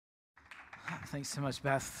Thanks so much,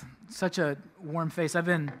 Beth. Such a warm face. I've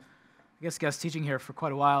been, guest teaching here for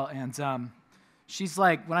quite a while, and she's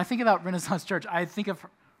like, when I think about Renaissance Church, I think of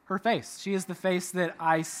her face. She is the face that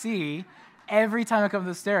I see every time I come up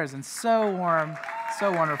the stairs, and so warm, so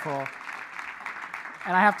wonderful.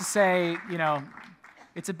 And I have to say,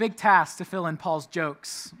 it's a big task to fill in Paul's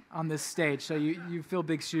jokes on this stage, so you fill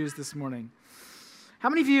big shoes this morning. How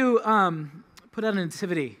many of you put out a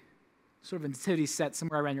nativity, sort of a nativity set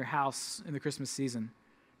somewhere around your house in the Christmas season?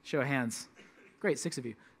 Show of hands. Great, 6 of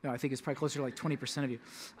you. No, I think it's probably closer to like 20% of you.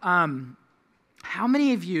 How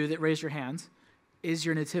many of you that raised your hand, is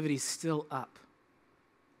your nativity still up?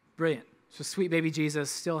 Brilliant. So sweet baby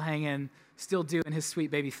Jesus still hanging, still doing his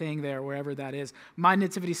sweet baby thing there, wherever that is. My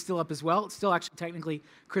nativity's still up as well. It's still actually technically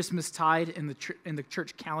Christmas tide in the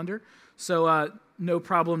church calendar, so no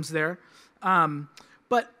problems there.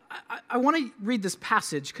 But I want to read this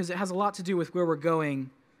passage because it has a lot to do with where we're going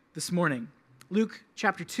this morning. Luke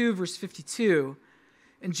chapter 2, verse 52.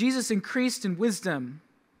 And Jesus increased in wisdom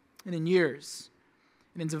and in years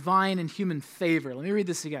and in divine and human favor. Let me read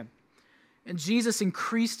this again. And Jesus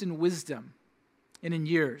increased in wisdom and in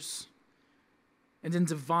years and in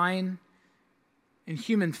divine and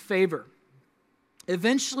human favor.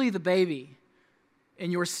 Eventually the baby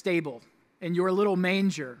in your stable, in your little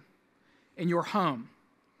manger, in your home,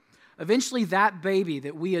 eventually that baby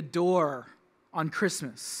that we adore on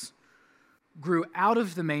Christmas grew out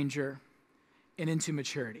of the manger and into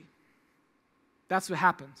maturity. That's what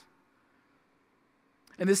happened.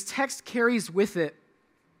 And this text carries with it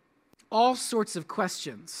all sorts of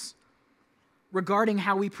questions regarding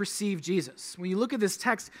how we perceive Jesus. When you look at this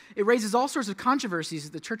text, it raises all sorts of controversies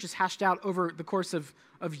that the church has hashed out over the course of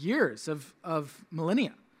years, of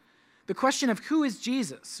millennia. The question of who is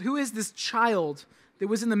Jesus? Who is this child that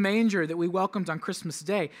was in the manger that we welcomed on Christmas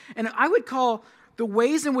Day? And I would call the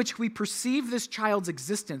ways in which we perceive this child's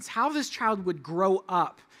existence, how this child would grow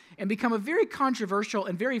up and become a very controversial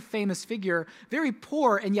and very famous figure, very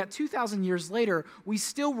poor, and yet 2,000 years later, we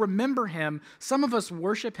still remember him. Some of us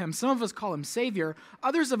worship him. Some of us call him Savior.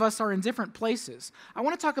 Others of us are in different places. I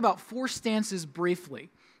want to talk about 4 stances briefly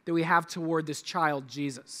that we have toward this child,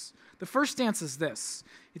 Jesus. The first stance is this.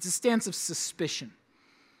 It's a stance of suspicion.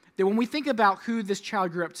 That when we think about who this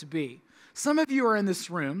child grew up to be, some of you are in this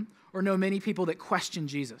room or know many people that question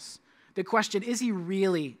Jesus. That question, is he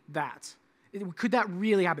really that? Could that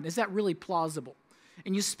really happen? Is that really plausible?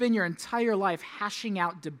 And you spend your entire life hashing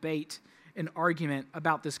out debate and argument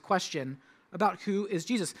about this question about who is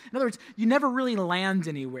Jesus. In other words, you never really land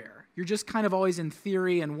anywhere. You're just kind of always in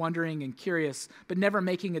theory and wondering and curious, but never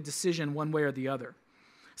making a decision one way or the other.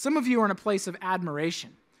 Some of you are in a place of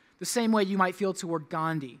admiration, the same way you might feel toward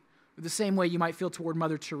Gandhi, or the same way you might feel toward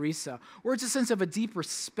Mother Teresa, or it's a sense of a deep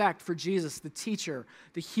respect for Jesus, the teacher,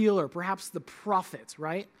 the healer, perhaps the prophet,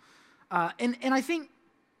 right? And I think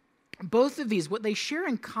both of these, what they share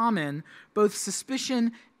in common, both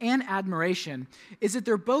suspicion and admiration, is that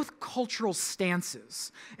they're both cultural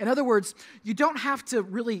stances. In other words, you don't have to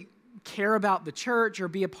really care about the church or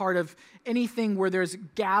be a part of anything where there's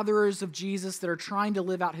gatherers of Jesus that are trying to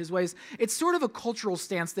live out his ways. It's sort of a cultural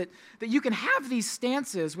stance that you can have these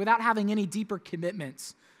stances without having any deeper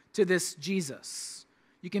commitments to this Jesus.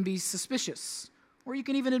 You can be suspicious or you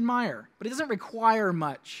can even admire, but it doesn't require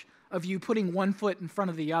much of you putting one foot in front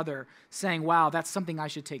of the other, saying, wow, that's something I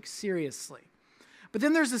should take seriously. But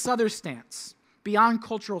then there's this other stance, beyond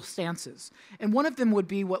cultural stances. And one of them would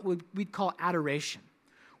be what we'd call adoration,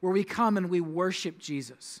 where we come and we worship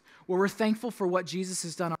Jesus, where we're thankful for what Jesus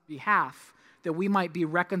has done on our behalf, that we might be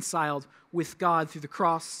reconciled with God through the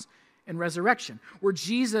cross and resurrection, where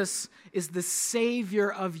Jesus is the Savior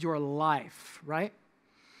of your life, right?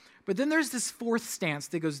 But then there's this fourth stance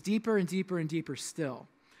that goes deeper and deeper and deeper still.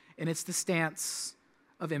 And it's the stance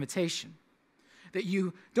of imitation. That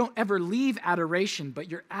you don't ever leave adoration,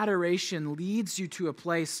 but your adoration leads you to a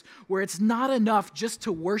place where it's not enough just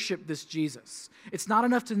to worship this Jesus. It's not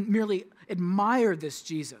enough to merely admire this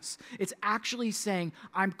Jesus. It's actually saying,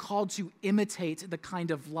 I'm called to imitate the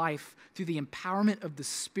kind of life through the empowerment of the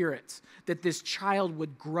Spirit that this child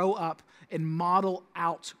would grow up and model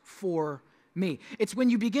out for me. It's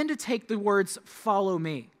when you begin to take the words, follow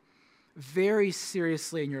me, very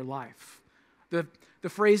seriously in your life. The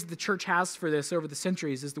phrase the church has for this over the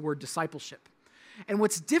centuries is the word discipleship. And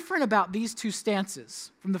what's different about these two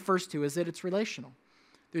stances from the first two is that it's relational.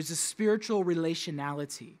 There's a spiritual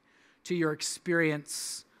relationality to your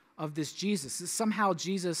experience of this Jesus. Somehow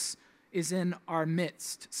Jesus is in our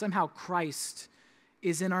midst. Somehow Christ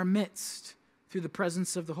is in our midst through the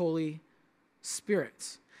presence of the Holy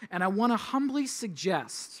Spirit. And I want to humbly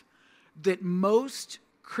suggest that most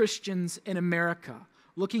Christians in America,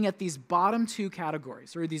 looking at these bottom two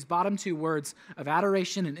categories, or these bottom two words of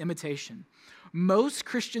adoration and imitation, most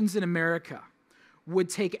Christians in America would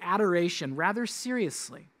take adoration rather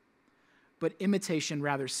seriously, but imitation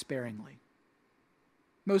rather sparingly.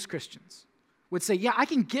 Most Christians would say, yeah, I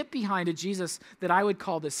can get behind a Jesus that I would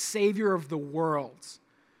call the Savior of the world,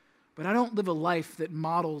 but I don't live a life that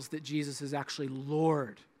models that Jesus is actually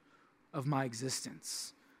Lord of my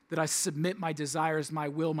existence, that I submit my desires, my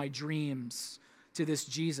will, my dreams to this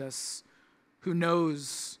Jesus who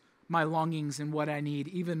knows my longings and what I need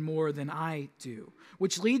even more than I do.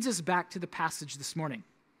 Which leads us back to the passage this morning,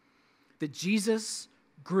 that Jesus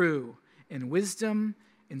grew in wisdom,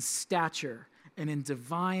 in stature, and in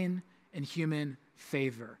divine and human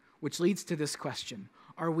favor, which leads to this question: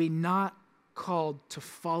 are we not called to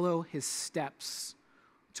follow his steps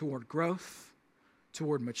toward growth,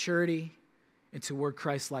 toward maturity, and toward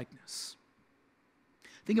Christ-likeness?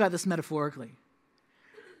 Think about this metaphorically.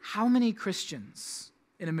 How many Christians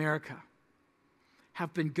in America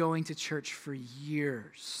have been going to church for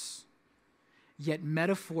years, yet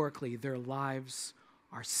metaphorically their lives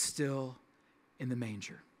are still in the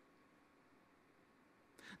manger?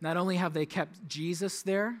 Not only have they kept Jesus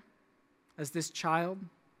there as this child,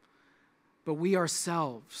 but we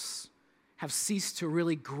ourselves have ceased to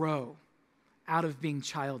really grow out of being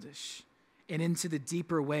childish and into the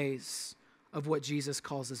deeper ways of what Jesus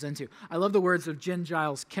calls us into. I love the words of Jen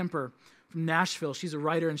Giles Kemper from Nashville. She's a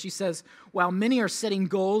writer, and she says, while many are setting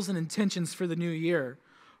goals and intentions for the new year,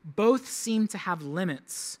 both seem to have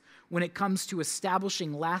limits when it comes to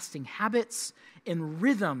establishing lasting habits and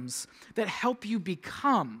rhythms that help you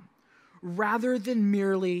become rather than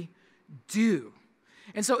merely do.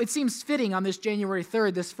 And so it seems fitting on this January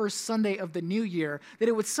 3rd, this first Sunday of the new year, that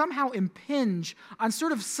it would somehow impinge on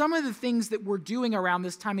sort of some of the things that we're doing around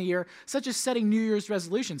this time of year, such as setting New Year's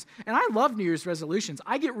resolutions. And I love New Year's resolutions.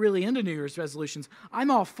 I get really into New Year's resolutions.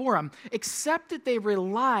 I'm all for them, except that they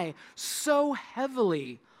rely so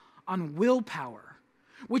heavily on willpower,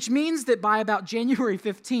 which means that by about January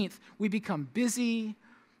 15th, we become busy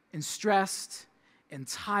and stressed and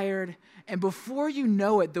tired. And before you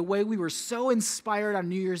know it, the way we were so inspired on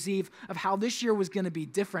New Year's Eve of how this year was going to be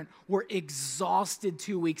different, we're exhausted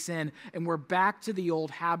 2 weeks in, and we're back to the old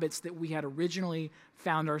habits that we had originally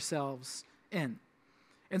found ourselves in.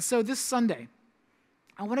 And so this Sunday,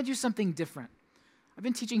 I want to do something different. I've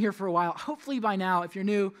been teaching here for a while. Hopefully by now, if you're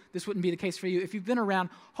new, this wouldn't be the case for you. If you've been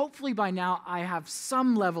around, hopefully by now I have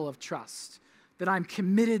some level of trust that I'm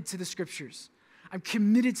committed to the Scriptures. I'm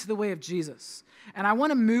committed to the way of Jesus. And I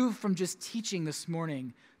want to move from just teaching this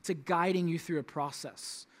morning to guiding you through a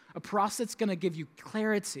process that's going to give you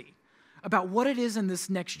clarity about what it is in this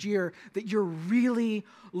next year that you're really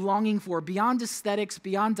longing for, beyond aesthetics,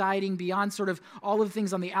 beyond dieting, beyond sort of all of the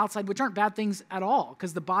things on the outside, which aren't bad things at all,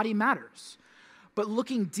 because the body matters. But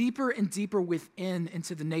looking deeper and deeper within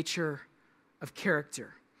into the nature of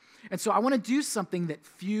character. And so I want to do something that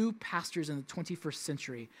few pastors in the 21st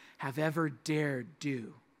century have ever dared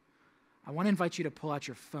do. I want to invite you to pull out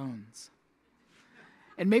your phones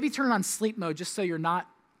and maybe turn it on sleep mode just so you're not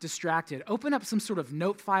distracted. Open up some sort of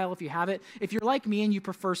note file if you have it. If you're like me and you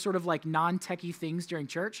prefer sort of like non-techie things during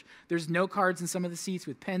church, there's note cards in some of the seats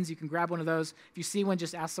with pens. You can grab one of those. If you see one,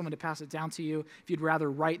 just ask someone to pass it down to you if you'd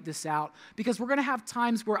rather write this out. Because we're going to have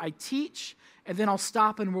times where I teach, and then I'll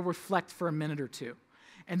stop and we'll reflect for a minute or two.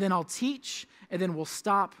 And then I'll teach, and then we'll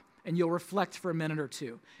stop, and you'll reflect for a minute or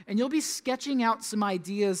two. And you'll be sketching out some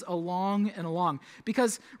ideas along and along.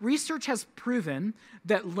 Because research has proven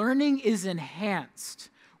that learning is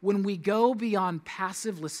enhanced when we go beyond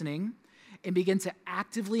passive listening and begin to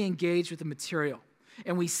actively engage with the material.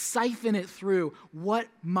 And we siphon it through, what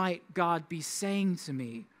might God be saying to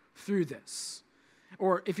me through this?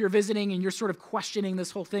 Or if you're visiting and you're sort of questioning this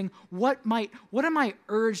whole thing, what am I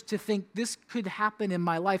urged to think this could happen in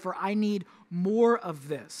my life, or I need more of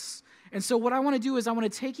this? And so what I want to do is I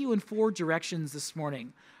want to take you in 4 directions this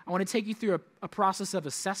morning. I want to take you through a process of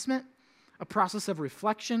assessment, a process of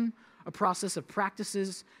reflection, a process of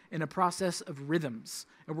practices, and a process of rhythms.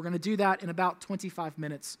 And we're going to do that in about 25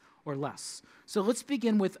 minutes or less. So let's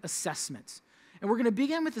begin with assessment. And we're going to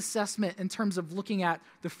begin with assessment in terms of looking at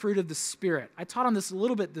the fruit of the Spirit. I taught on this a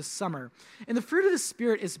little bit this summer. And the fruit of the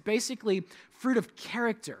Spirit is basically fruit of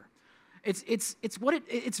character. It's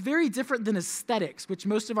very different than aesthetics, which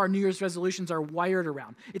most of our New Year's resolutions are wired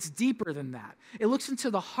around. It's deeper than that. It looks into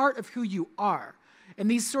the heart of who you are. And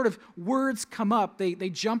these sort of words come up, they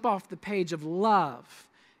jump off the page of love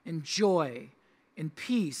and joy and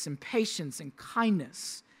peace and patience and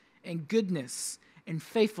kindness and goodness and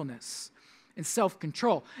faithfulness. and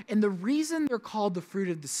self-control. And the reason they're called the fruit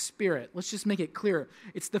of the Spirit, let's just make it clear,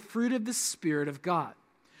 it's the fruit of the Spirit of God.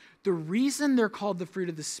 The reason they're called the fruit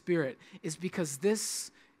of the Spirit is because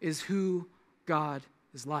this is who God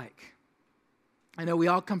is like. I know we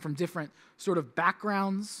all come from different sort of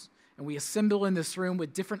backgrounds, and we assemble in this room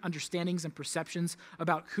with different understandings and perceptions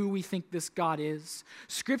about who we think this God is.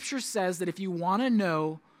 Scripture says that if you want to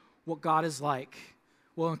know what God is like,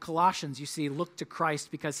 well, in Colossians, you see, look to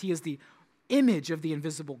Christ because he is the image of the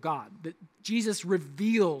invisible God. That Jesus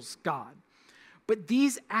reveals God. But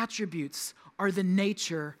these attributes are the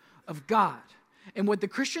nature of God. And what the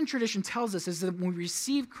Christian tradition tells us is that when we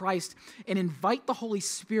receive Christ and invite the Holy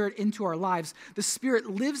Spirit into our lives, the Spirit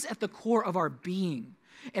lives at the core of our being.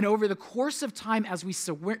 And over the course of time, as we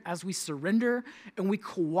surrender and we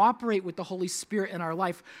cooperate with the Holy Spirit in our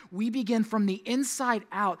life, we begin from the inside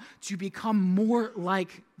out to become more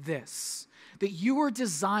like this. That you are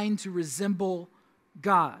designed to resemble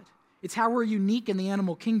God. It's how we're unique in the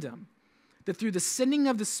animal kingdom. That through the sending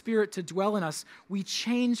of the Spirit to dwell in us, we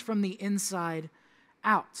change from the inside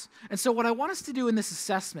out. And so what I want us to do in this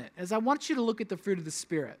assessment is I want you to look at the fruit of the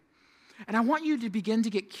Spirit. And I want you to begin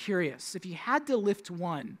to get curious. If you had to lift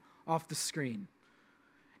one off the screen.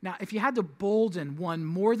 Now, if you had to bolden one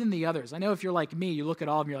more than the others, I know if you're like me, you look at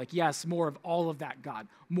all of them, you're like, yes, more of all of that, God,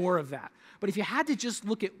 more of that. But if you had to just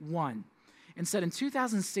look at one and said, in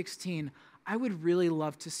 2016, I would really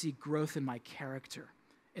love to see growth in my character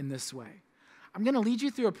in this way. I'm going to lead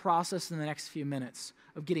you through a process in the next few minutes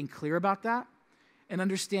of getting clear about that and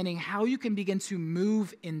understanding how you can begin to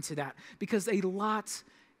move into that, because a lot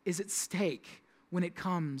is at stake when it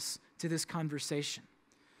comes to this conversation.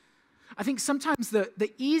 I think sometimes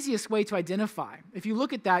the easiest way to identify, if you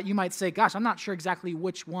look at that, you might say, gosh, I'm not sure exactly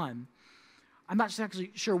which one. I'm not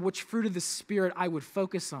actually sure which fruit of the Spirit I would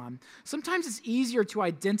focus on. Sometimes it's easier to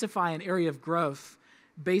identify an area of growth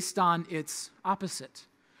based on its opposite.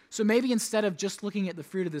 So maybe instead of just looking at the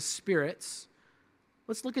fruit of the spirits,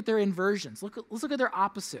 let's look at their inversions. Let's look at their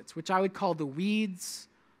opposites, which I would call the weeds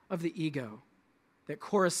of the ego that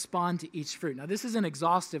correspond to each fruit. Now, this isn't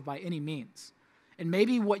exhaustive by any means. And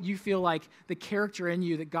maybe what you feel like the character in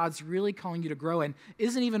you that God's really calling you to grow in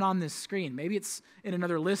isn't even on this screen. Maybe it's in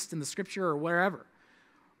another list in the scripture or wherever.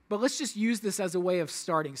 But let's just use this as a way of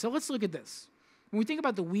starting. So let's look at this. When we think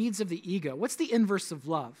about the weeds of the ego, what's the inverse of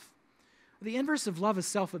love? The inverse of love is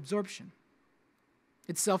self-absorption.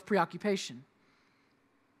 It's self-preoccupation.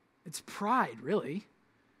 It's pride, really.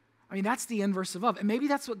 I mean, that's the inverse of love. And maybe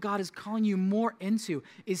that's what God is calling you more into,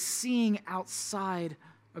 is seeing outside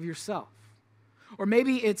of yourself. Or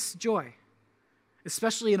maybe it's joy,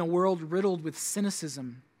 especially in a world riddled with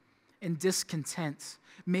cynicism and discontent.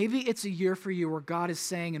 Maybe it's a year for you where God is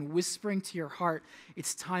saying and whispering to your heart,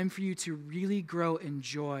 it's time for you to really grow in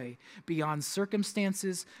joy beyond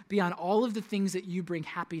circumstances, beyond all of the things that you bring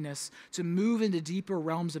happiness, to move into deeper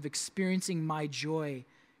realms of experiencing my joy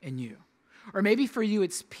in you. Or maybe for you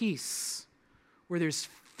it's peace, where there's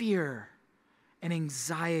fear and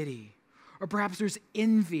anxiety. Or perhaps there's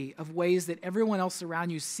envy of ways that everyone else around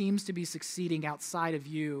you seems to be succeeding outside of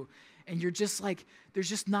you, and you're just like, there's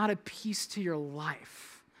just not a peace to your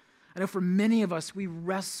life. I know for many of us, we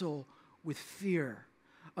wrestle with fear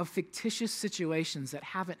of fictitious situations that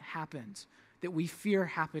haven't happened, that we fear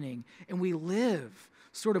happening, and we live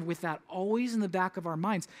sort of with that always in the back of our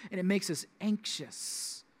minds, and it makes us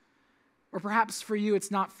anxious. Or perhaps for you, it's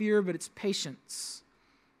not fear, but it's patience,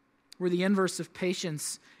 where the inverse of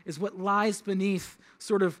patience is what lies beneath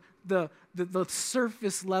sort of the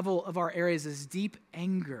surface level of our areas is deep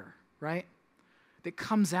anger, right? That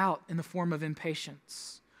comes out in the form of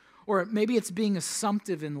impatience. Or maybe it's being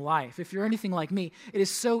assumptive in life. If you're anything like me, it is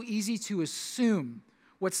so easy to assume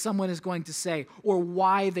what someone is going to say or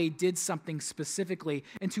why they did something specifically,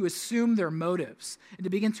 and to assume their motives and to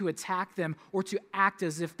begin to attack them or to act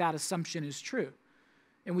as if that assumption is true.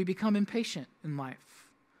 And we become impatient in life.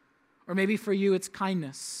 Or maybe for you it's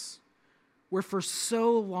kindness, where for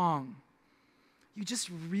so long you just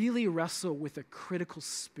really wrestle with a critical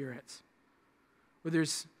spirit, where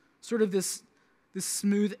there's sort of this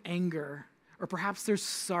smooth anger, or perhaps there's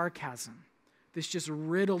sarcasm that's just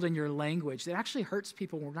riddled in your language that actually hurts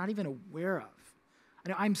people we're not even aware of. I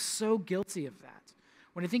know I'm so guilty of that.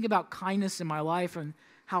 When I think about kindness in my life and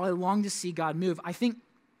how I long to see God move, I think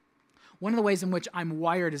one of the ways in which I'm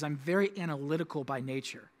wired is I'm very analytical by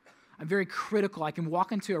nature. I'm very critical. I can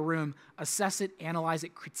walk into a room, assess it, analyze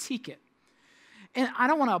it, critique it. And I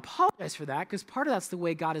don't want to apologize for that, because part of that's the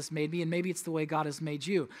way God has made me, and maybe it's the way God has made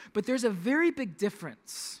you. But there's a very big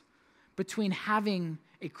difference between having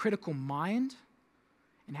a critical mind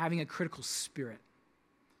and having a critical spirit.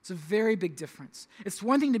 It's a very big difference. It's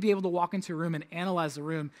one thing to be able to walk into a room and analyze the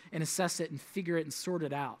room and assess it and figure it and sort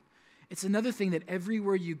it out. It's another thing that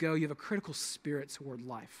everywhere you go, you have a critical spirit toward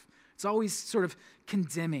life. It's always sort of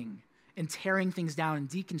condemning and tearing things down and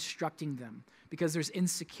deconstructing them because there's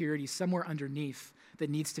insecurity somewhere underneath that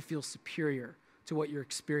needs to feel superior to what you're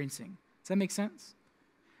experiencing. Does that make sense?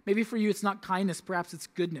 Maybe for you, it's not kindness, perhaps it's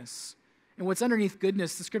goodness. And what's underneath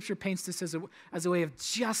goodness, the scripture paints this as a way of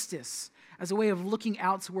justice, as a way of looking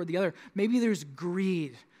out toward the other. Maybe there's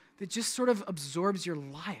greed that just sort of absorbs your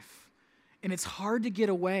life. And it's hard to get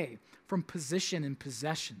away from position and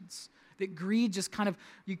possessions. That greed just kind of,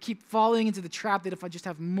 you keep falling into the trap that if I just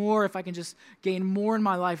have more, if I can just gain more in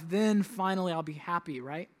my life, then finally I'll be happy,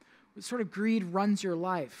 right? Sort of greed runs your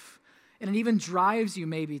life. And it even drives you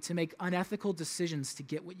maybe to make unethical decisions to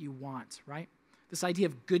get what you want, right? This idea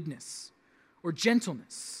of goodness or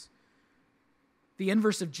gentleness. The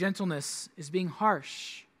inverse of gentleness is being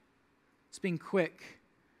harsh. It's being quick.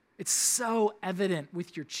 It's so evident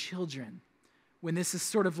with your children when this is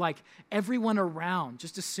sort of like everyone around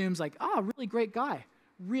just assumes like, really great guy,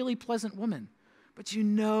 really pleasant woman. But you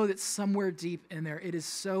know that somewhere deep in there, it is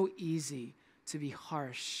so easy to be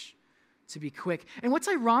harsh, to be quick. And what's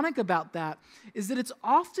ironic about that is that it's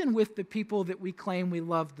often with the people that we claim we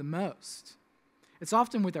love the most. It's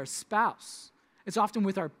often with our spouse. It's often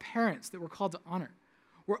with our parents that we're called to honor.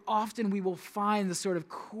 Where often we will find the sort of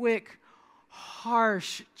quick,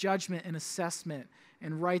 harsh judgment and assessment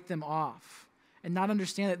and write them off and not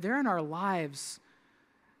understand that they're in our lives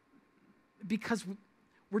because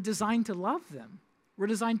we're designed to love them. We're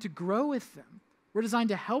designed to grow with them. We're designed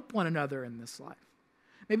to help one another in this life.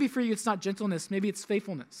 Maybe for you it's not gentleness, maybe it's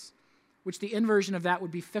faithfulness, which the inversion of that would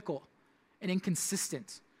be fickle and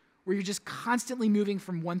inconsistent, where you're just constantly moving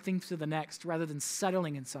from one thing to the next rather than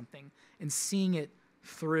settling in something and seeing it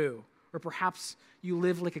through. Or perhaps you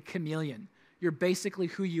live like a chameleon. You're basically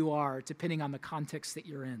who you are depending on the context that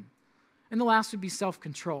you're in. And the last would be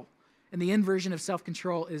self-control. And the inversion of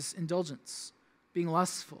self-control is indulgence, being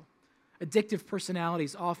lustful. Addictive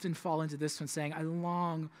personalities often fall into this one, saying, I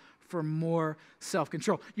long for more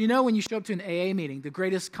self-control. You know, when you show up to an AA meeting, the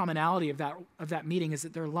greatest commonality of that meeting is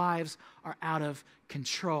that their lives are out of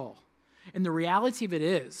control. And the reality of it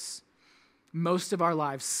is, most of our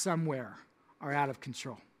lives somewhere are out of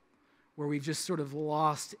control, where we've just sort of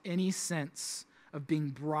lost any sense of being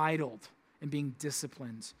bridled and being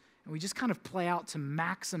disciplined. And we just kind of play out to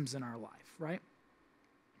maxims in our life, right?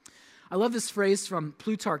 I love this phrase from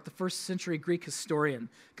Plutarch, the first century Greek historian,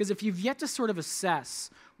 because if you've yet to sort of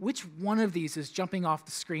assess which one of these is jumping off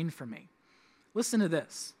the screen for me, listen to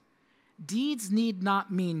this. Deeds need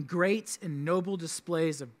not mean great and noble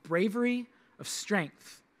displays of bravery, of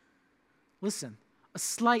strength. Listen, a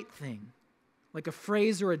slight thing, like a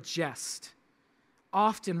phrase or a jest,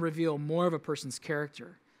 often reveal more of a person's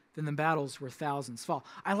character than the battles where thousands fall.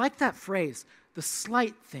 I like that phrase, the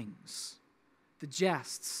slight things. The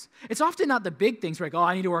jests. It's often not the big things where like,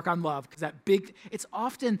 I need to work on love, because it's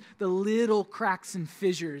often the little cracks and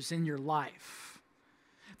fissures in your life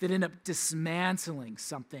that end up dismantling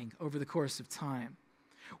something over the course of time.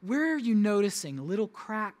 Where are you noticing little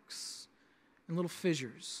cracks and little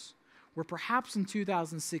fissures where perhaps in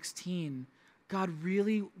 2016, God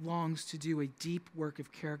really longs to do a deep work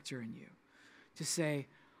of character in you, to say,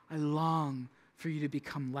 I long for you to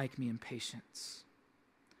become like me in patience.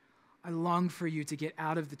 I long for you to get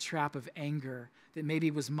out of the trap of anger that maybe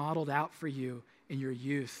was modeled out for you in your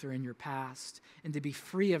youth or in your past, and to be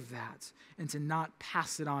free of that and to not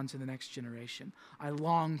pass it on to the next generation. I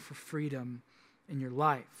long for freedom in your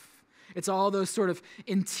life. It's all those sort of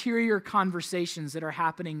interior conversations that are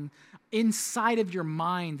happening inside of your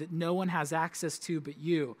mind that no one has access to but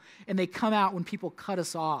you. And they come out when people cut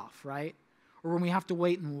us off, right? Or when we have to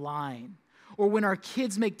wait in line. Or when our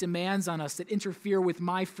kids make demands on us that interfere with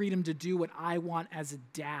my freedom to do what I want as a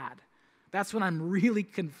dad. That's when I'm really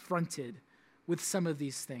confronted with some of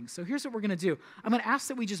these things. So here's what we're going to do. I'm going to ask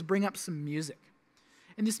that we just bring up some music.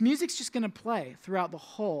 And this music's just going to play throughout the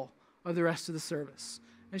whole of the rest of the service.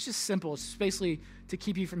 And it's just simple. It's just basically to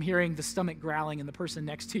keep you from hearing the stomach growling and the person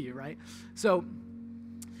next to you, right? So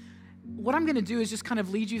what I'm going to do is just kind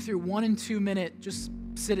of lead you through 1 and 2 minute just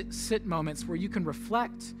sit moments where you can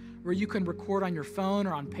reflect, where you can record on your phone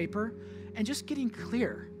or on paper, and just getting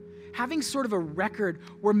clear. Having sort of a record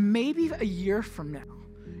where maybe a year from now,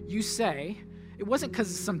 you say, it wasn't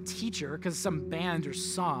because of some teacher, because of some band or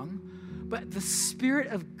song, but the Spirit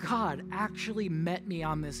of God actually met me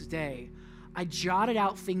on this day. I jotted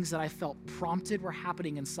out things that I felt prompted were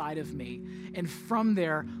happening inside of me, and from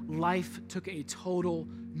there, life took a total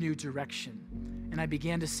new direction, and I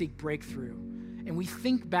began to seek breakthrough. and we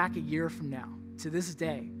think back a year from now to this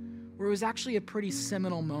day, where it was actually a pretty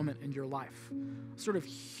seminal moment in your life, sort of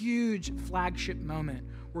huge flagship moment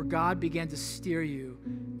where God began to steer you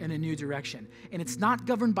in a new direction. And it's not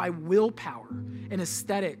governed by willpower and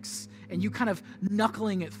aesthetics and you kind of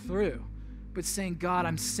knuckling it through, but saying, God,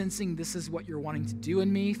 I'm sensing this is what you're wanting to do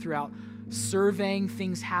in me throughout surveying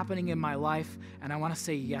things happening in my life, and I want to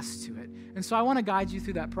say yes to it. And so I want to guide you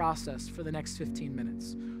through that process for the next 15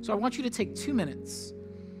 minutes. So I want you to take 2 minutes,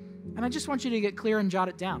 and I just want you to get clear and jot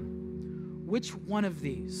it down. Which one of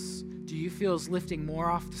these do you feel is lifting more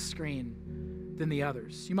off the screen than the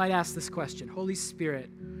others? You might ask this question: Holy Spirit,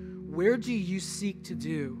 where do you seek to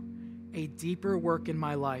do a deeper work in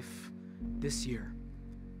my life this year?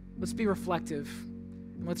 Let's be reflective,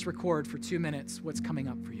 and let's record for 2 minutes what's coming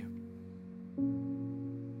up for you.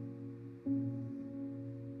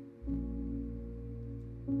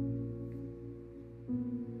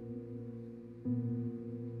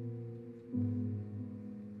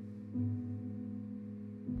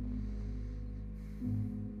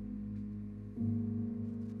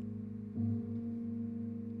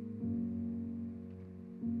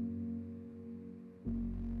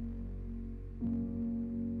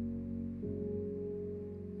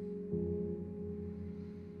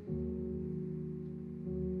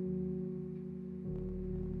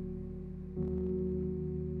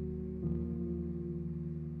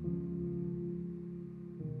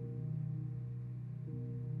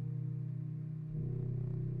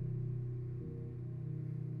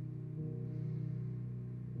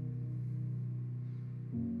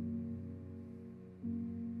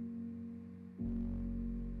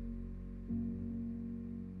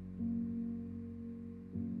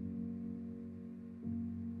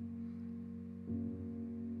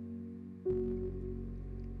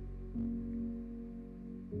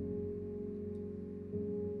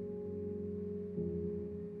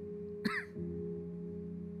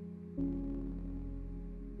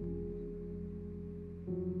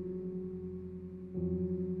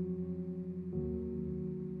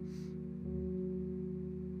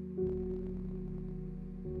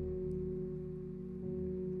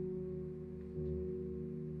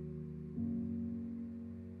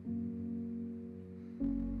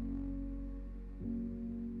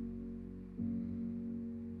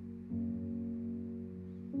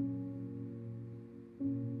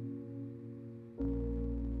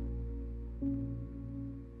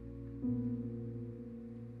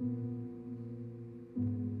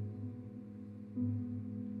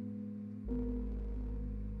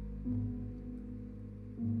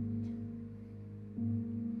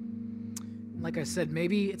 Like I said,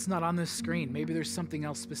 maybe it's not on this screen. Maybe there's something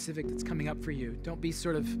else specific that's coming up for you. Don't be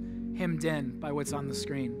sort of hemmed in by what's on the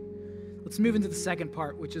screen. Let's move into the second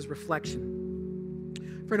part, which is reflection.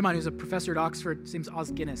 A friend of mine who's a professor at Oxford, his name's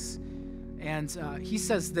Os Guinness, and he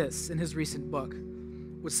says this in his recent book: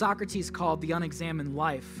 what Socrates called the unexamined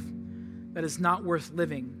life that is not worth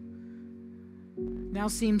living now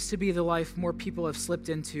seems to be the life more people have slipped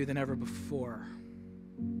into than ever before.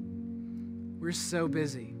 We're so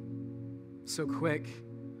busy, so quick,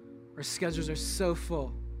 our schedules are so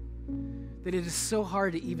full that it is so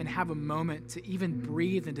hard to even have a moment to even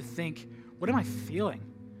breathe and to think, what am I feeling?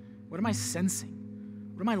 What am I sensing?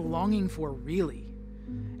 What am I longing for really?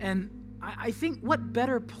 And I think what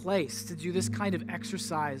better place to do this kind of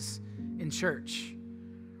exercise in church,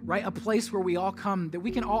 right? A place where we all come, that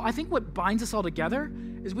we can all, I think what binds us all together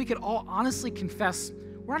is we could all honestly confess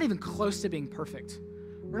we're not even close to being perfect.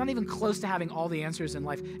 We're not even close to having all the answers in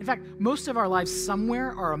life. In fact, most of our lives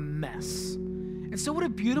somewhere are a mess. And so what a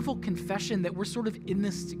beautiful confession that we're sort of in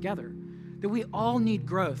this together, that we all need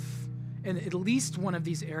growth in at least one of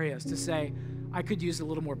these areas to say, I could use a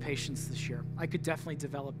little more patience this year. I could definitely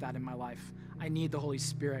develop that in my life. I need the Holy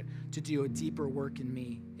Spirit to do a deeper work in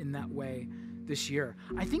me in that way this year.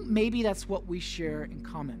 I think maybe that's what we share in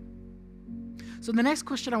common. So the next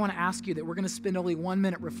question I want to ask you that we're going to spend only 1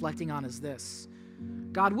 minute reflecting on is this: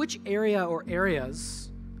 God, which area or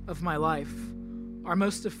areas of my life are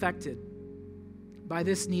most affected by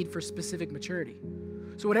this need for specific maturity?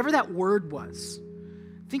 So whatever that word was,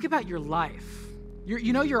 think about your life. You're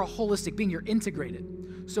a holistic being, you're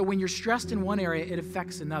integrated. So when you're stressed in one area, it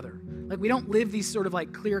affects another. Like we don't live these sort of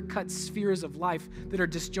like clear-cut spheres of life that are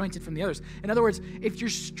disjointed from the others. In other words, if you're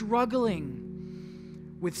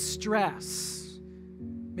struggling with stress,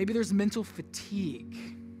 maybe there's mental fatigue.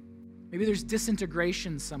 Maybe there's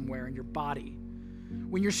disintegration somewhere in your body.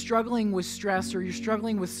 When you're struggling with stress or you're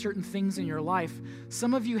struggling with certain things in your life,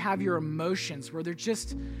 some of you have your emotions where they're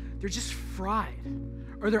just fried,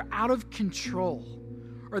 or they're out of control,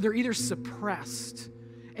 or they're either suppressed.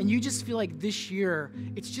 and you just feel like this year,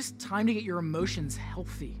 it's just time to get your emotions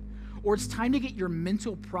healthy, or it's time to get your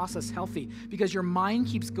mental process healthy because your mind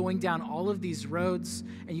keeps going down all of these roads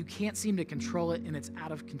and you can't seem to control it and it's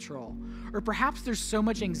out of control. Or perhaps there's so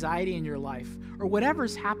much anxiety in your life or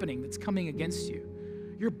whatever's happening that's coming against you.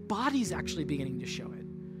 Your body's actually beginning to show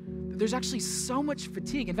it. There's actually so much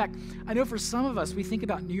fatigue. In fact, I know for some of us, we think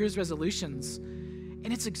about New Year's resolutions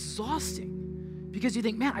and it's exhausting. Because you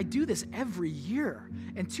think, man, I do this every year.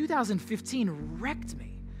 And 2015 wrecked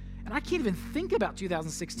me. And I can't even think about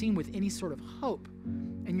 2016 with any sort of hope.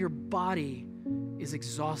 And your body is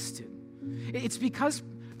exhausted. It's because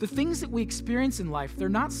the things that we experience in life, they're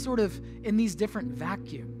not sort of in these different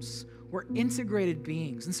vacuums. We're integrated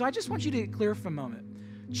beings. And so I just want you to get clear for a moment.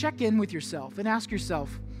 Check in with yourself and ask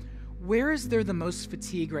yourself, where is there the most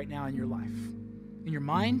fatigue right now in your life? In your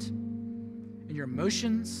mind? In your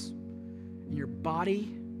emotions? In your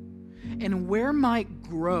body, and where might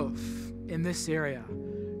growth in this area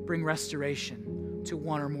bring restoration to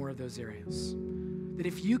one or more of those areas? That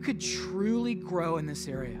if you could truly grow in this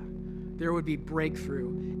area, there would be breakthrough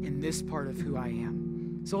in this part of who I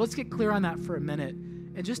am. So let's get clear on that for a minute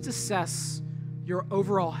and just assess your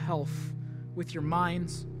overall health with your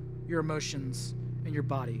mind, your emotions, and your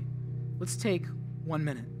body. Let's take 1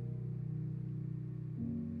 minute.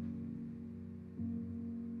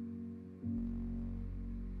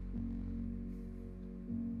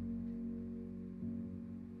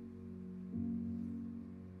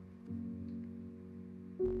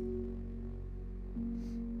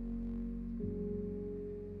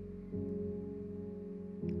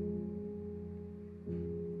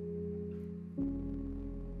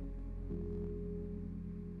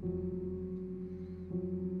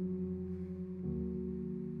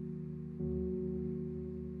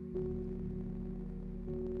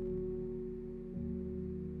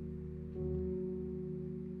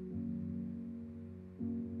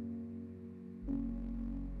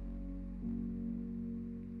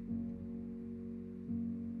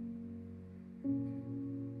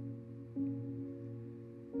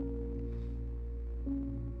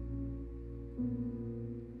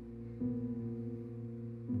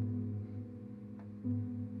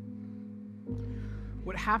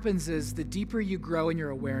 What happens is the deeper you grow in your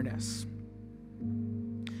awareness,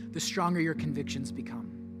 the stronger your convictions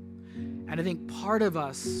become. And I think part of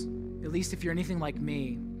us, at least if you're anything like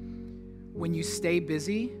me, when you stay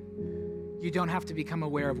busy, you don't have to become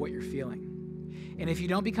aware of what you're feeling. And if you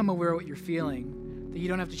don't become aware of what you're feeling, then you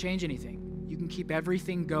don't have to change anything. You can keep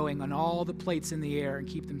everything going on all the plates in the air and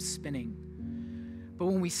keep them spinning. But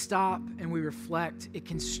when we stop and we reflect, it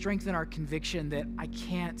can strengthen our conviction that I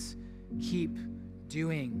can't keep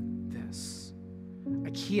doing this.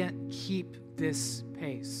 I can't keep this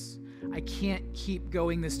pace. I can't keep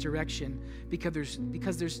going this direction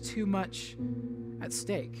because there's too much at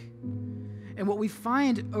stake. And what we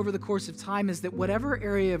find over the course of time is that whatever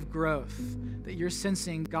area of growth that you're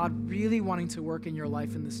sensing God really wanting to work in your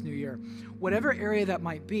life in this new year, whatever area that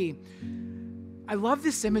might be, I love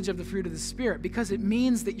this image of the fruit of the Spirit because it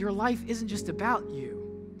means that your life isn't just about you.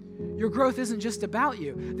 Your growth isn't just about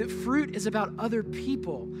you. That fruit is about other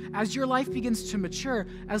people. As your life begins to mature,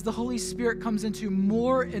 as the Holy Spirit comes into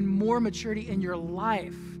more and more maturity in your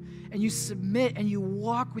life, and you submit and you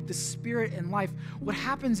walk with the Spirit in life, what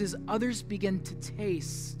happens is others begin to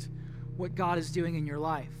taste what God is doing in your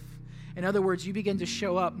life. In other words, you begin to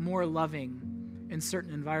show up more loving in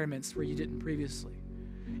certain environments where you didn't previously.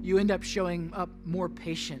 You end up showing up more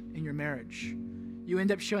patient in your marriage. You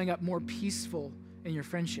end up showing up more peaceful in your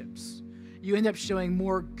friendships. You end up showing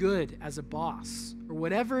more good as a boss or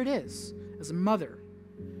whatever it is, as a mother.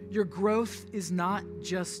 Your growth is not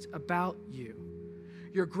just about you.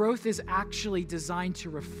 Your growth is actually designed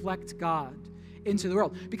to reflect God into the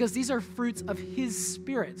world because these are fruits of His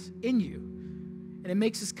Spirit in you. And it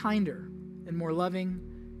makes us kinder and more loving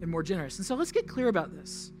and more generous. And so let's get clear about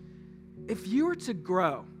this. If you were to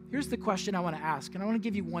grow, here's the question I want to ask, and I want to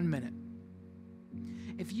give you 1 minute.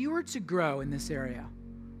 If you were to grow in this area,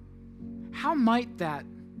 how might that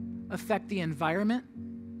affect the environment,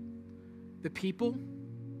 the people,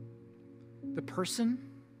 the person?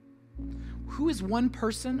 Who is one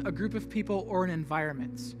person, a group of people, or an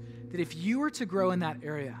environment that if you were to grow in that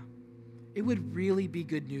area, it would really be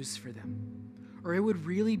good news for them? Or it would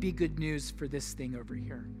really be good news for this thing over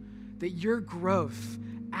here? That your growth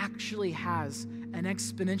actually has an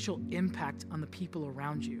exponential impact on the people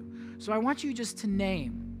around you. So I want you just to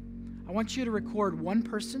name, I want you to record one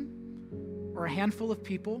person or a handful of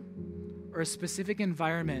people or a specific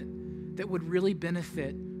environment that would really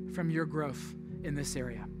benefit from your growth in this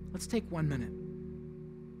area. Let's take 1 minute.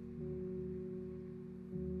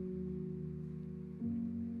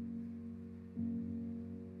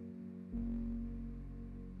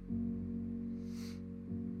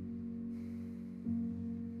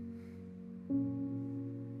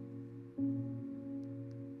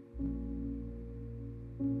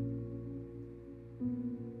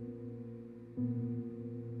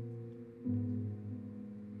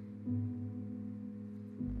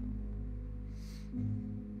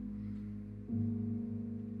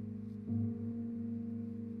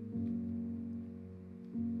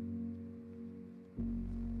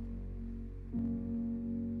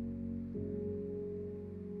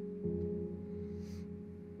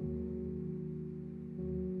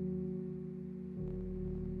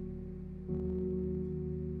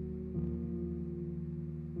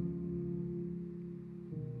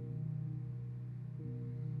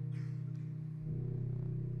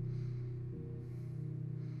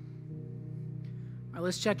 right,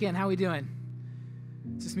 let's check in. How we doing?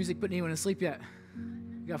 Is this music putting anyone to sleep yet?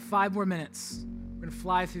 We got 5 more minutes. We're going to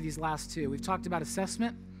fly through these last 2. We've talked about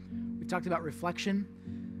assessment. We've talked about reflection.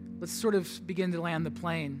 Let's sort of begin to land the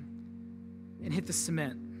plane and hit the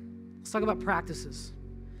cement. Let's talk about practices.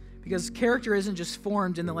 Because character isn't just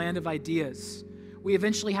formed in the land of ideas. We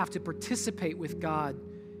eventually have to participate with God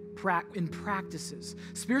in practices.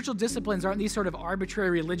 Spiritual disciplines aren't these sort of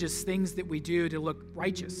arbitrary religious things that we do to look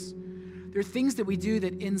righteous. They're things that we do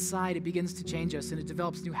that inside it begins to change us and it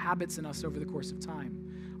develops new habits in us over the course of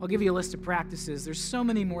time. I'll give you a list of practices. There's so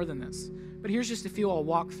many more than this, but here's just a few I'll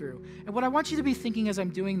walk through. And what I want you to be thinking as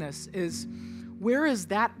I'm doing this is, where is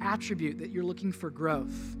that attribute that you're looking for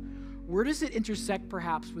growth? Where does it intersect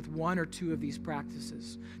perhaps with 1 or 2 of these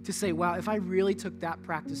practices? To say, wow, if I really took that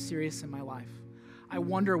practice serious in my life, I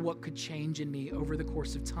wonder what could change in me over the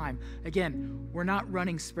course of time. Again, we're not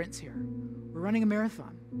running sprints here. We're running a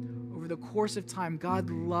marathon. Over the course of time, God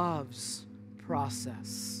loves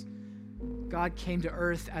process. God came to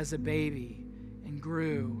earth as a baby and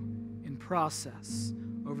grew in process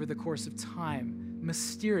over the course of time.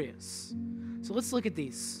 Mysterious. So let's look at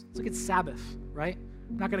these. Let's look at Sabbath, right?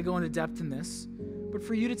 I'm not going to go into depth in this, but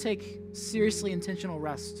for you to take seriously intentional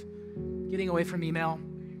rest, getting away from email,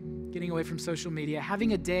 getting away from social media,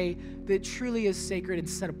 having a day that truly is sacred and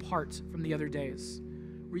set apart from the other days,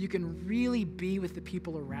 where you can really be with the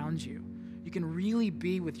people around you. You can really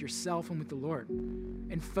be with yourself and with the Lord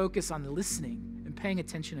and focus on listening and paying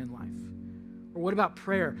attention in life. Or what about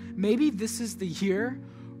prayer? Maybe this is the year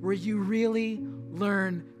where you really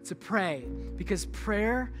learn to pray, because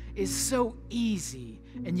prayer is so easy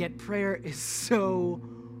and yet prayer is so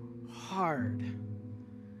hard.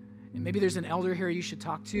 And maybe there's an elder here you should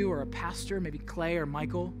talk to, or a pastor, maybe Clay or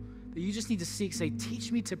Michael, that you just need to seek. Say,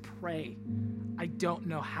 teach me to pray. I don't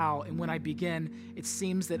know how, and when I begin, it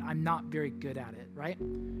seems that I'm not very good at it, right?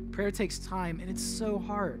 Prayer takes time, and it's so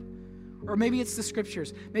hard. Or maybe it's the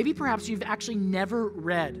scriptures. Maybe perhaps you've actually never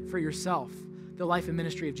read for yourself the life and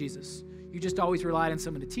ministry of Jesus. You just always relied on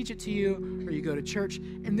someone to teach it to you, or you go to church.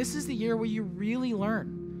 And this is the year where you really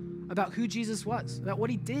learn about who Jesus was, about what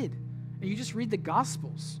he did. And you just read the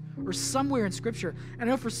Gospels or somewhere in Scripture. And I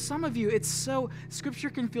know for some of you, Scripture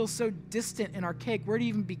can feel so distant and archaic. Where do you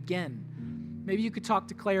even begin? Maybe you could talk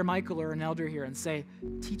to Clay or Michael or an elder here and say,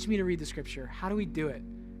 teach me to read the Scripture. How do we do it?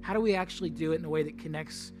 How do we actually do it in a way that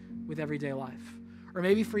connects with everyday life? Or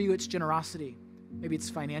maybe for you, it's generosity. Maybe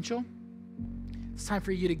it's financial. It's time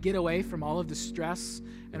for you to get away from all of the stress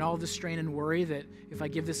and all of the strain and worry that if I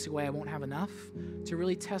give this away, I won't have enough, to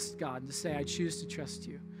really test God and to say, I choose to trust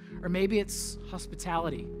you. Or maybe it's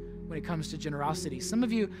hospitality when it comes to generosity. Some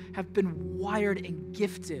of you have been wired and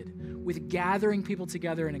gifted with gathering people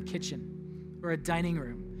together in a kitchen or a dining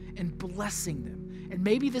room and blessing them. And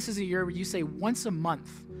maybe this is a year where you say, once a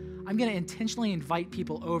month, I'm going to intentionally invite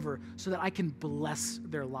people over so that I can bless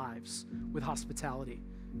their lives with hospitality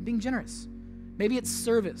and being generous. Maybe it's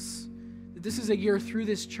service. That this is a year through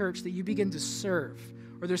this church that you begin to serve,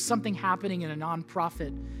 or there's something happening in a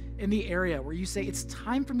nonprofit in the area where you say, it's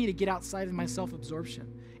time for me to get outside of my self-absorption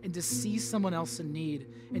and to see someone else in need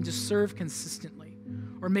and to serve consistently.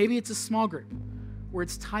 Or maybe it's a small group where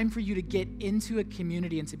it's time for you to get into a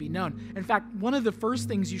community and to be known. In fact, one of the first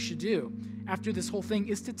things you should do after this whole thing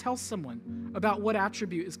is to tell someone about what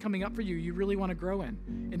attribute is coming up for you really want to grow in,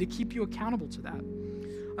 and to keep you accountable to that.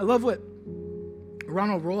 I love what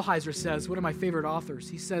Ronald Rolheiser says, one of my favorite authors.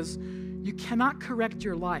 He says, you cannot correct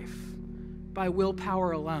your life by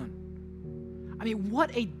willpower alone. I mean,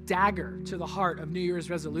 what a dagger to the heart of New Year's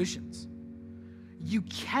resolutions. You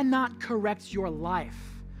cannot correct your life,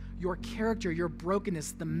 your character, your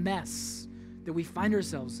brokenness, the mess that we find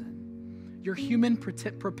ourselves in, your human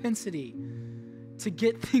propensity to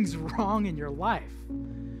get things wrong in your life.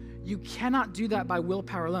 You cannot do that by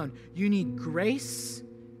willpower alone. You need grace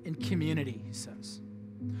and community, he says.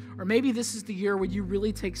 Or maybe this is the year where you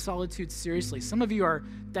really take solitude seriously. Some of you are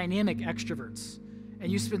dynamic extroverts,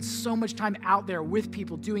 and you spend so much time out there with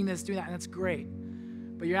people doing this, doing that, and that's great.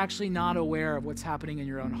 But you're actually not aware of what's happening in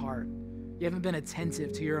your own heart. You haven't been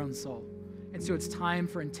attentive to your own soul. And so it's time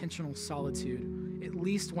for intentional solitude, at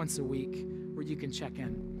least once a week, where you can check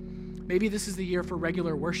in. Maybe this is the year for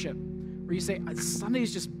regular worship, where you say,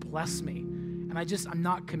 Sundays just bless me, and I'm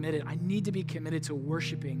not committed. I need to be committed to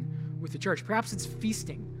worshiping with the church. Perhaps it's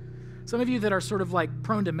feasting. Some of you that are sort of like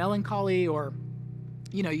prone to melancholy, or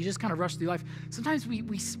you just kind of rush through life. Sometimes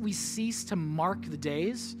we cease to mark the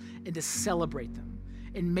days and to celebrate them.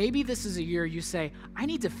 And maybe this is a year you say, I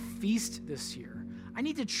need to feast this year. I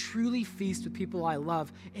need to truly feast with people I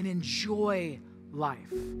love and enjoy life.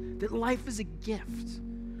 That life is a gift.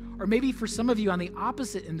 Or maybe for some of you on the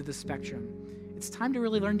opposite end of the spectrum, it's time to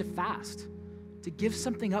really learn to fast, to give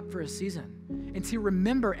something up for a season, and to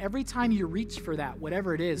remember every time you reach for that,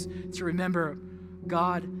 whatever it is, to remember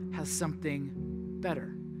God has something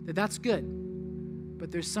better. That's good,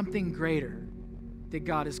 but there's something greater that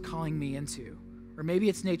God is calling me into. Or maybe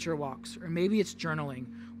it's nature walks, or maybe it's journaling,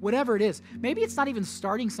 whatever it is. Maybe it's not even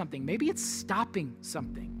starting something. Maybe it's stopping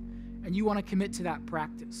something, and you want to commit to that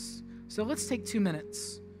practice. So let's take 2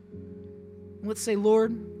 minutes. Let's say,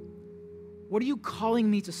 Lord, what are you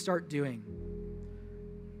calling me to start doing?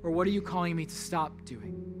 Or what are you calling me to stop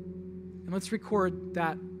doing? And let's record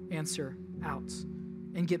that answer out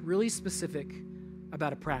and get really specific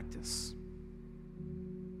about a practice.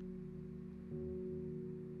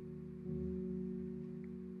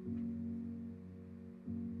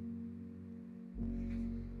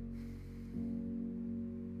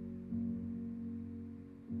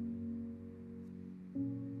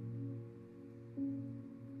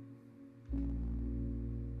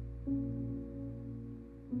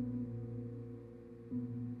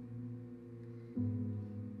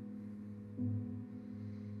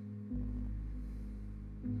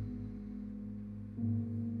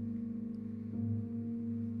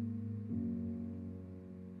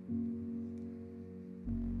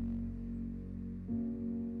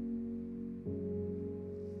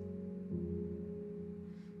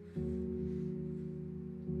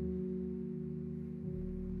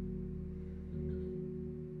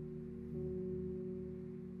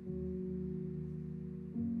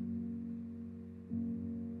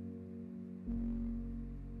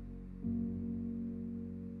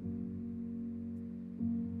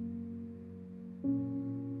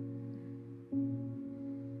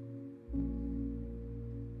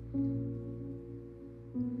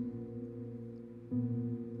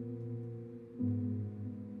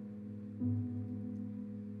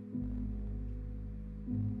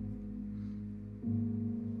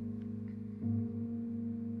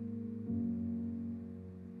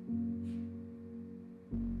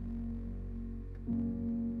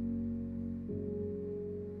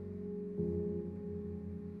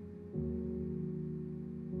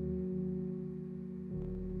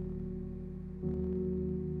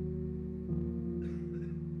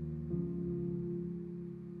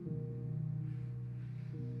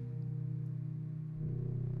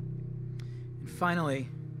 Finally,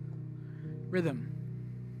 rhythm.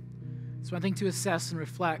 It's one thing to assess and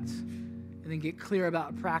reflect and then get clear about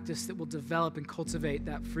a practice that will develop and cultivate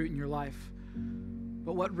that fruit in your life.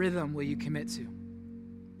 But what rhythm will you commit to?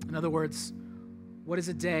 In other words, what is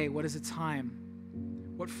a day? What is a time?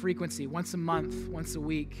 What frequency? Once a month, once a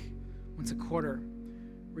week, once a quarter,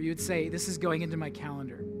 where you would say, this is going into my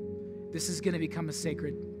calendar. This is going to become a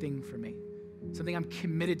sacred thing for me. Something I'm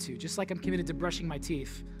committed to, just like I'm committed to brushing my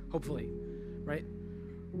teeth, hopefully. Right?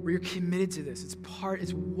 Where you're committed to this. It's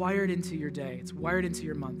wired into your day. It's wired into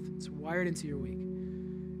your month. It's wired into your week.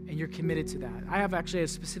 And you're committed to that. I have actually a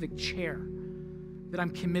specific chair that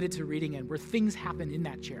I'm committed to reading in, where things happen in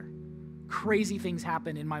that chair. Crazy things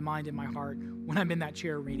happen in my mind and my heart when I'm in that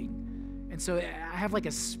chair reading. And so I have like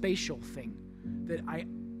a spatial thing that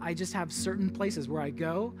I just have certain places where I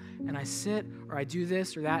go and I sit or I do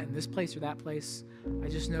this or that in this place or that place. I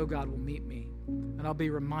just know God will meet me. And I'll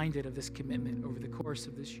be reminded of this commitment over the course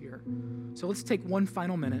of this year. So let's take one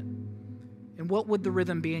final minute. And what would the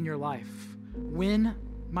rhythm be in your life? When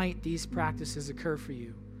might these practices occur for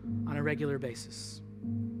you on a regular basis?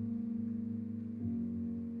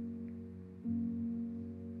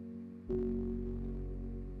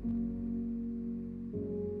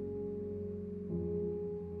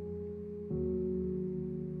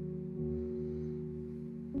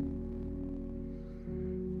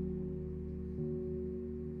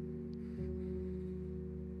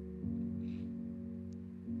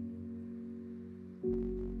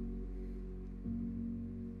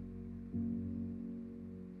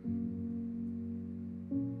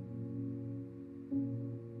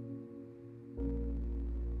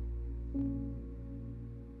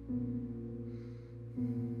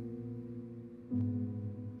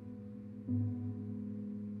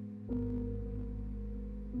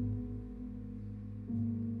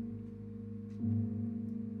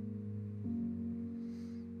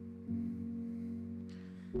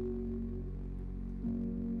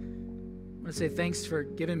 I say thanks for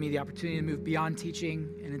giving me the opportunity to move beyond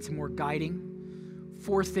teaching and into more guiding.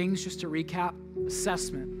 4 things just to recap.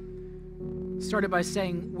 Assessment. Started by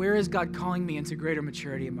saying, where is God calling me into greater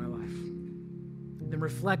maturity in my life? Then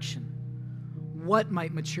reflection. What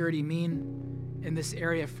might maturity mean in this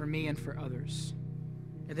area for me and for others?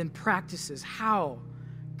 And then practices. How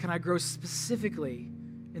can I grow specifically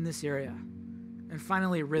in this area? And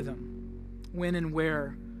finally, rhythm. When and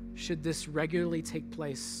where should this regularly take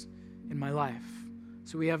place in my life?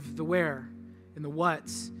 So we have the where and the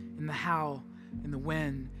what and the how and the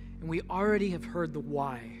when. And we already have heard the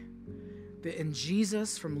why. That in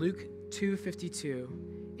Jesus, from Luke 2:52,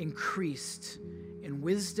 increased in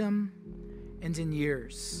wisdom and in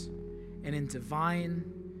years and in divine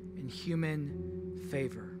and human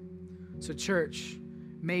favor. So church,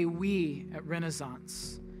 may we at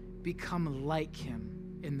Renaissance become like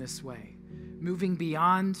him in this way, moving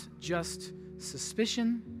beyond just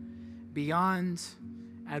suspicion, beyond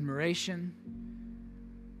admiration,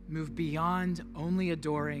 move beyond only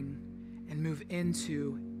adoring, and move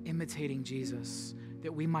into imitating Jesus,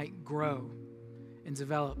 that we might grow and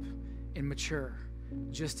develop and mature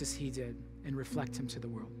just as he did and reflect him to the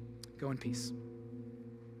world. Go in peace.